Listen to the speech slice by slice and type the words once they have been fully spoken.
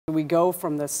We go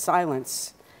from the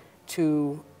silence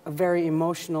to a very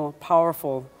emotional,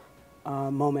 powerful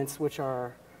moments which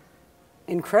are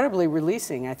incredibly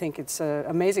releasing. I think it's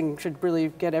amazing. Should really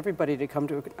get everybody to come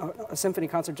to a symphony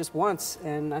concert just once,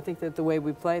 and I think that the way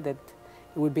we play, that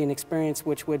it would be an experience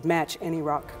which would match any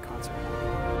rock concert.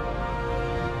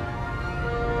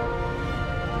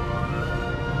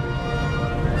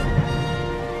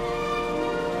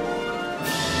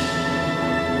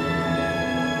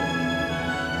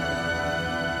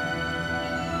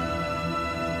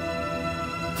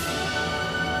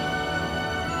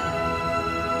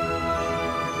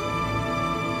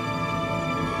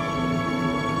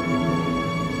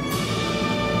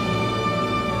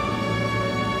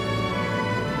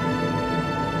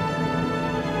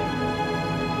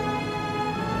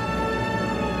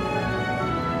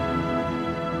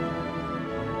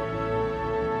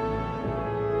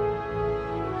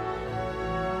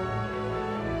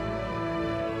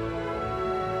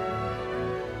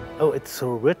 Oh, it's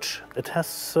so rich. It has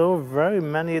so very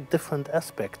many different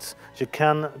aspects. You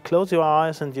can close your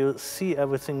eyes and you see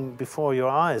everything before your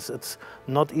eyes. It's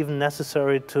not even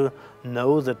necessary to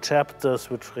know the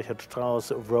chapters which Richard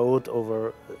Strauss wrote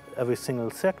over every single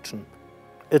section.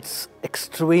 It's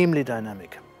extremely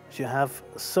dynamic. You have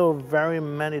so very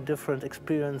many different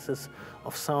experiences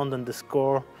of sound in the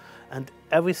score, and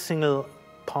every single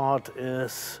part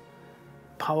is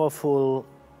powerful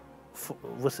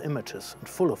with images and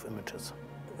full of images.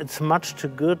 It's much too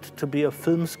good to be a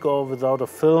film score without a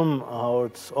film, how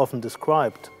it's often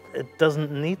described. It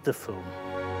doesn't need the film.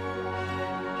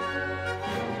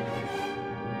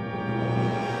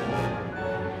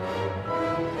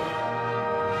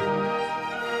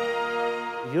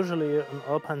 Usually an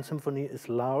Alpine symphony is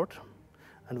loud,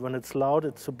 and when it's loud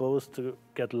it's supposed to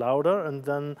get louder, and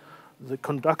then the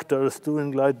conductor is doing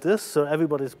like this, so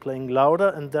everybody's playing louder,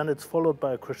 and then it's followed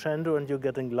by a crescendo and you're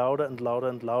getting louder and louder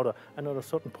and louder. And at a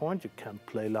certain point you can't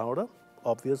play louder,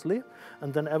 obviously,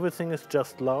 and then everything is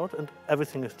just loud and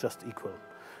everything is just equal.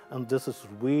 And this is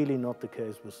really not the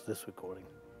case with this recording.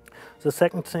 The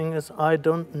second thing is, I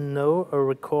don't know a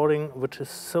recording which is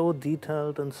so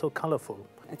detailed and so colorful.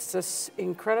 It's just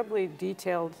incredibly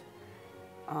detailed,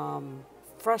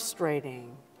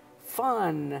 frustrating,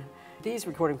 fun. These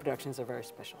recording productions are very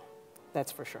special,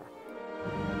 that's for sure.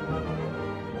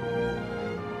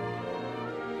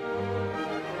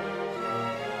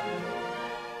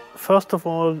 First of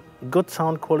all, good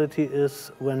sound quality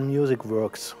is when music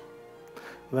works.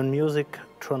 When music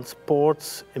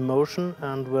transports emotion,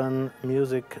 and when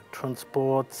music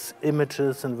transports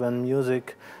images, and when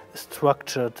music is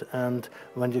structured, and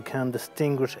when you can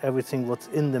distinguish everything what's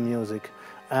in the music.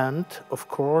 And, of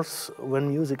course, when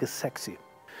music is sexy.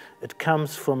 It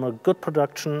comes from a good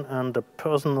production and a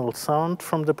personal sound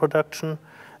from the production,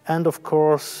 and of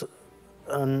course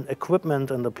an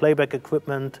equipment and a playback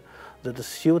equipment that is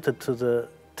suited to the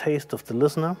taste of the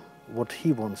listener, what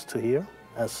he wants to hear,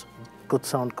 as good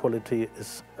sound quality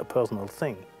is a personal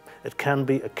thing. It can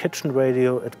be a kitchen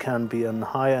radio, it can be a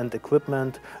high-end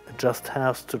equipment, it just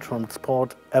has to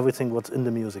transport everything what's in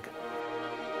the music.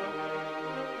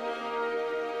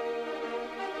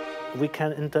 We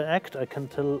can interact. I can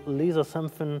tell Lisa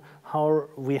something how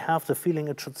we have the feeling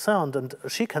it should sound, and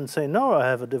she can say, no, I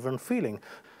have a different feeling.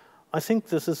 I think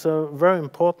this is a very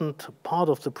important part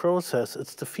of the process.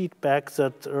 It's the feedback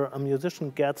that a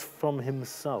musician gets from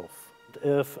himself.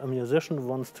 If a musician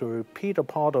wants to repeat a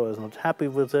part or is not happy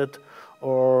with it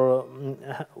or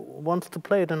wants to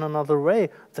play it in another way,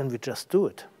 then we just do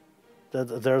it.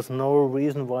 There's no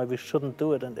reason why we shouldn't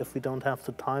do it, and if we don't have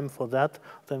the time for that,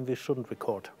 then we shouldn't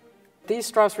record. These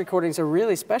Strauss recordings are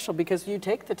really special because you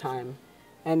take the time,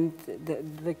 and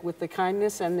with the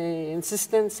kindness and the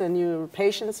insistence and your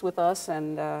patience with us,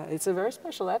 and it's a very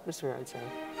special atmosphere, I'd say.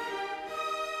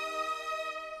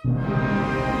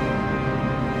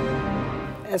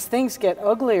 As things get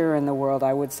uglier in the world,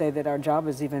 I would say that our job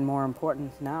is even more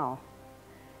important now.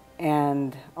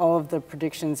 And all of the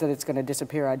predictions that it's going to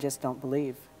disappear, I just don't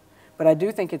believe. But I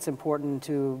do think it's important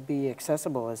to be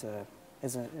accessible as a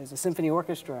symphony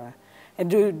orchestra, and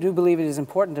do believe it is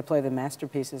important to play the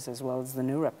masterpieces as well as the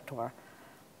new repertoire.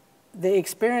 The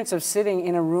experience of sitting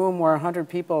in a room where 100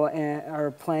 people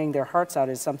are playing their hearts out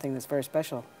is something that's very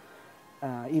special,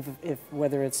 even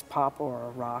whether it's pop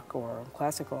or rock or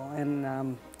classical.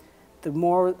 And the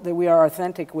more that we are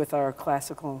authentic with our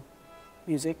classical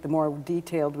music, the more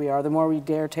detailed we are, the more we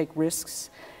dare take risks,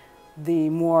 the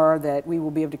more that we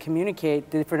will be able to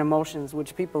communicate the different emotions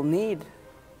which people need,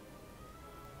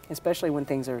 especially when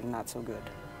things are not so good.